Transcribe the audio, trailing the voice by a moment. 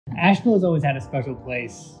Asheville has always had a special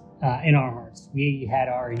place in our hearts. We had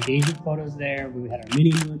our engagement photos there. We had our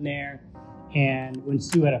mini moon there. And when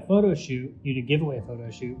Sue had a photo shoot, did a giveaway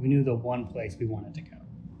photo shoot, we knew the one place we wanted to go.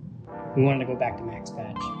 We wanted to go back to Max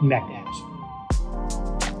Patch and back to Asheville.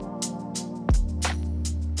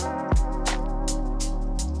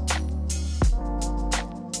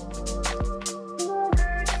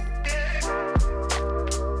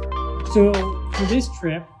 So for this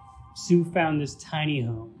trip, Sue found this tiny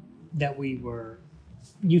home that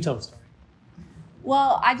you tell the story.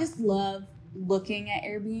 Well, I just love looking at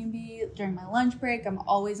Airbnb during my lunch break. I'm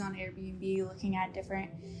always on Airbnb looking at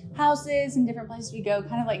different houses and different places we go,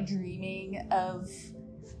 kind of like dreaming of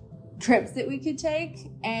trips that we could take.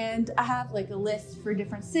 And I have like a list for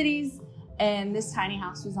different cities, and this tiny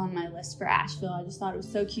house was on my list for Asheville. I just thought it was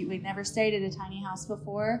so cute. We'd never stayed at a tiny house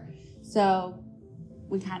before, so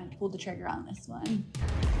we kind of pulled the trigger on this one.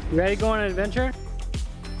 You ready to go on an adventure?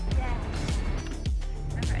 Yeah.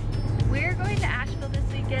 Okay. We're going to Asheville this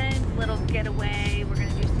weekend. Little getaway. We're gonna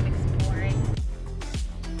do some exploring.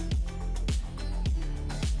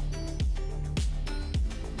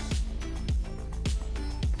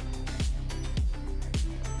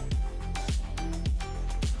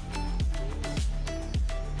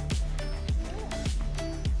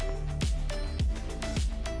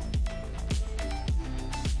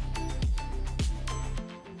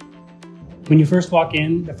 When you first walk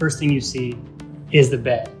in, the first thing you see is the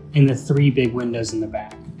bed and the 3 big windows in the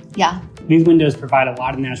back. Yeah. These windows provide a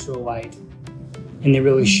lot of natural light, and they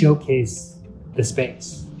really showcase the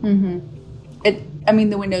space. I mean,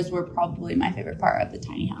 the windows were probably my favorite part of the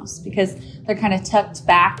tiny house because they're kind of tucked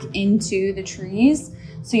back into the trees.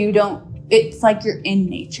 So it's like you're in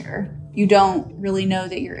nature. You don't really know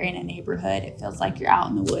that you're in a neighborhood. It feels like you're out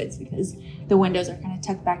in the woods because the windows are kind of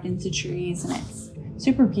tucked back into trees, and it's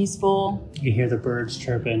super peaceful. You can hear the birds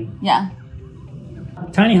chirping. Yeah.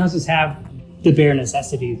 Tiny houses have the bare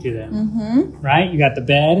necessities to them, right? You got the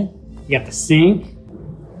bed, you got the sink,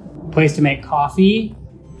 place to make coffee,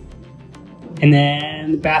 and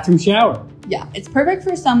then the bathroom shower. Yeah, it's perfect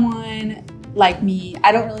for someone like me.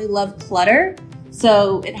 I don't really love clutter,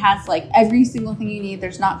 so it has like every single thing you need.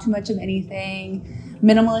 There's not too much of anything.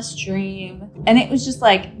 Minimalist dream. And it was just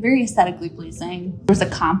like very aesthetically pleasing. There was a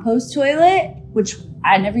compost toilet, which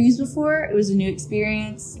I never used before. It was a new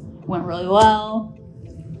experience. Went really well.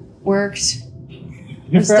 Worked.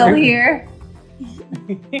 I'm still here.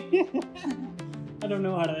 I don't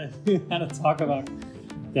know how to talk about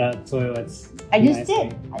the toilets. I just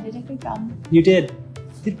did. I did a good job. You did.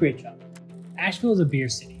 Did a great job. Asheville is a beer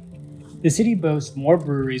city. The city boasts more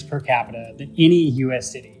breweries per capita than any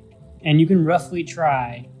U.S. city. And you can roughly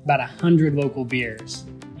try about 100 local beers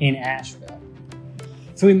in Asheville.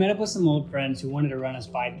 So we met up with some old friends who wanted to run us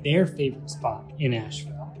by their favorite spot in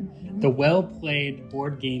Asheville, the Well Played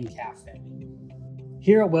Board Game Cafe.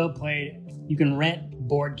 Here at Well Played, you can rent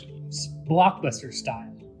board games, Blockbuster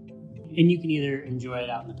style. And you can either enjoy it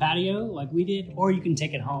out in the patio like we did, or you can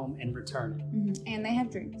take it home and return it. And they have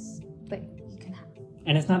drinks, but you can have.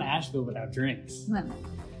 And it's not Asheville without drinks. No.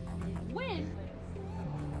 When?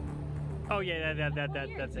 Oh yeah, that's it.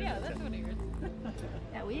 Yeah, that's what it is.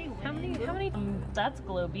 Yeah, we ain't how many? That's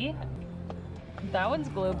Globy. That one's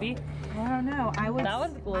Globy. I don't know. That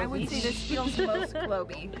one's Globy. I would say this feels the most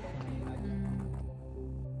Globy.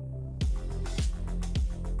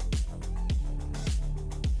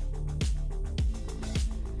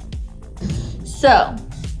 So,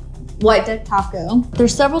 White Duck Taco.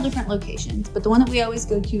 There's several different locations, but the one that we always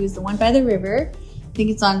go to is the one by the river. I think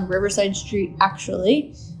it's on Riverside Street,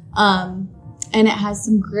 actually. And it has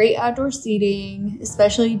some great outdoor seating,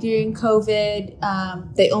 especially during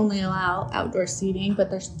COVID. They only allow outdoor seating, but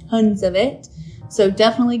there's tons of it. So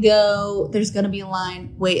definitely go. There's going to be a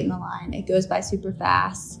line. Wait in the line. It goes by super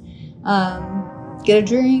fast. Get a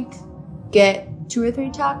drink. Get 2 or 3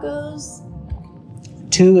 tacos.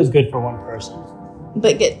 2 is good for 1 person.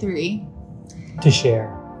 But get 3. To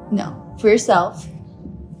share. No, for yourself.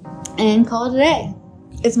 And call it a day.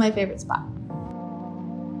 It's my favorite spot.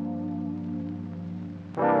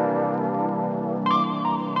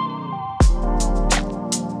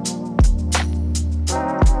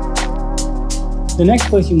 The next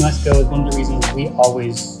place you must go is one of the reasons we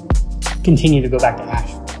always continue to go back to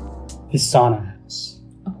Asheville. Is Sauna House.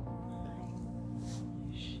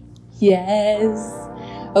 Yes.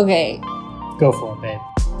 Okay. Go for it, babe.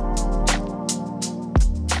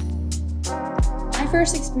 My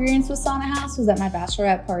first experience with Sauna House was at my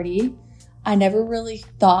bachelorette party. I never really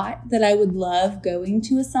thought that I would love going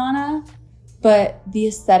to a sauna, but the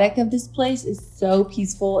aesthetic of this place is so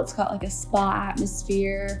peaceful. It's got like a spa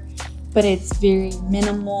atmosphere. but it's very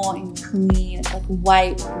minimal and clean. It's like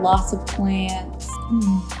white, lots of plants.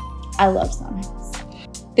 I love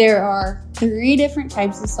saunas. There are 3 different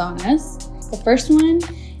types of saunas. The first one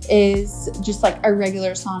is just like a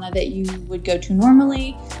regular sauna that you would go to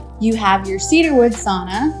normally. You have your cedarwood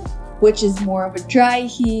sauna, which is more of a dry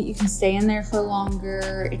heat. You can stay in there for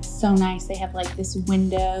longer. It's so nice. They have like this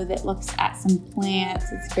window that looks at some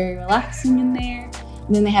plants. It's very relaxing in there.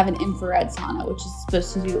 And then they have an infrared sauna, which is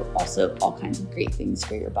supposed to do also all kinds of great things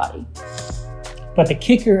for your body. But the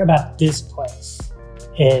kicker about this place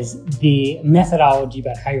is the methodology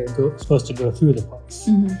about how you're supposed to go through the place.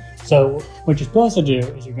 So what you're supposed to do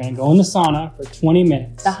is you're going to go in the sauna for 20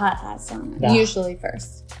 minutes. The hot sauna, usually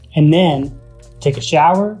first. And then take a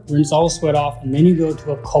shower, rinse all the sweat off, and then you go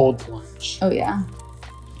to a cold plunge. Oh, yeah.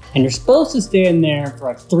 And you're supposed to stay in there for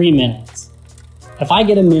like 3 minutes. If I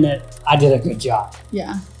get a minute, I did a good job.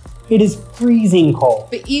 Yeah. It is freezing cold.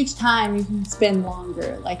 But each time you can spend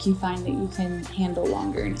longer. Like you find that you can handle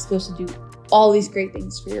longer, and it's supposed to do all these great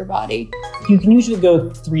things for your body. You can usually go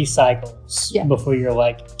 3 cycles before you're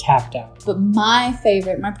like tapped out. But my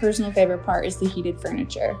personal favorite part is the heated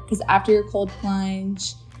furniture. Because after your cold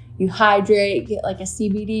plunge, you hydrate, get like a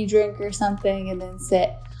CBD drink or something, and then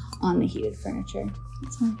sit on the heated furniture.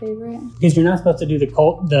 That's my favorite. Because you're not supposed to do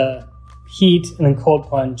the heat and then cold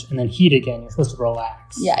plunge and then heat again. You're supposed to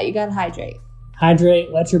relax. Yeah, you gotta hydrate.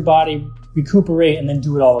 Hydrate, let your body recuperate, and then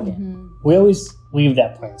do it all again. We always leave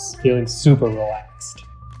that place feeling super relaxed.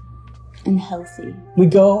 And healthy. We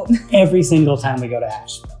go every single time we go to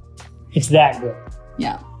Asheville. It's that good.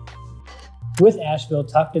 Yeah. With Asheville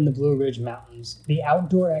tucked in the Blue Ridge Mountains, the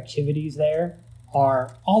outdoor activities there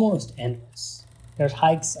are almost endless. There's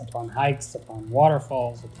hikes upon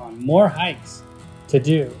waterfalls upon more hikes to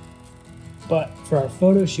do. But for our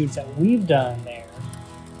photo shoots that we've done there,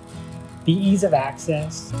 the ease of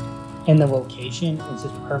access and the location is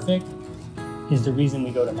just perfect, is the reason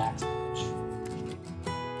we go to Max Patch.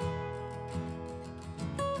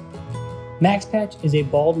 Max Patch is a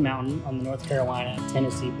bald mountain on the North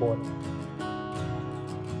Carolina-Tennessee border.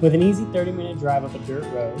 With an easy 30-minute drive up a dirt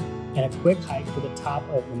road and a quick hike to the top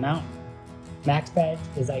of the mountain, Max Patch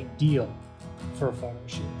is ideal for photo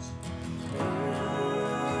shoots.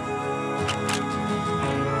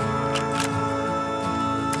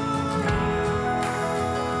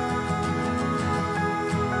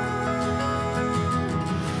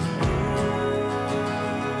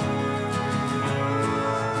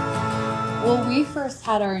 Well, we first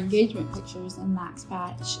had our engagement pictures in Max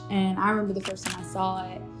Patch, and I remember the first time I saw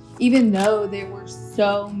it, even though there were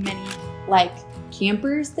so many like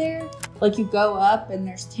campers there, like you go up and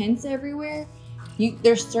there's tents everywhere,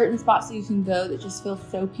 there's certain spots that you can go that just feel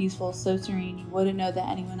so peaceful, so serene. You wouldn't know that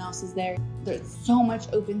anyone else is there. There's so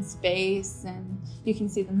much open space, and you can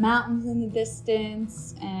see the mountains in the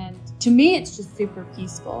distance, and to me it's just super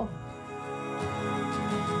peaceful.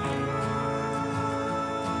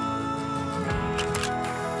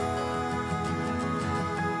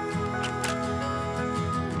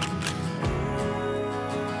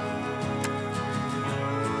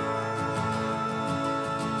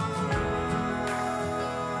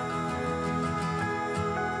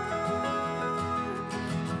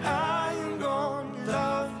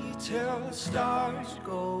 Till the stars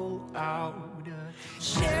go out,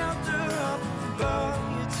 shelter up above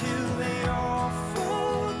you till they all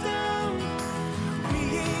fall down. We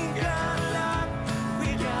ain't got a lot,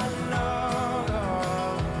 we got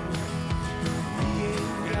love. We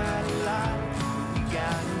ain't got a lot, we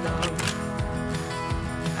got love.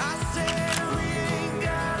 I said we ain't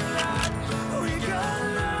got a lot, we got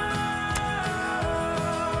love.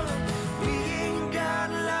 We ain't got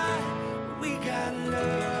a lot, we got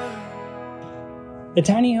love. The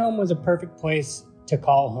tiny home was a perfect place to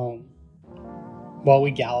call home while we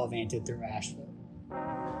gallivanted through Asheville.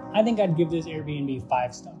 I think I'd give this Airbnb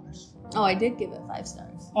 5 stars. Oh, I did give it 5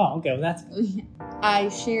 stars. Oh, okay, well that's good. I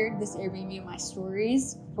shared this Airbnb in my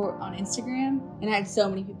stories on Instagram, and I had so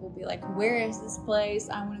many people be like, where is this place?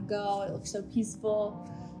 I want to go. It looks so peaceful.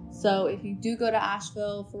 So if you do go to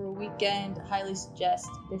Asheville for a weekend, I highly suggest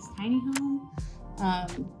this tiny home.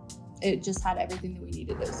 It just had everything that we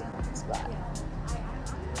needed. It was in one spot.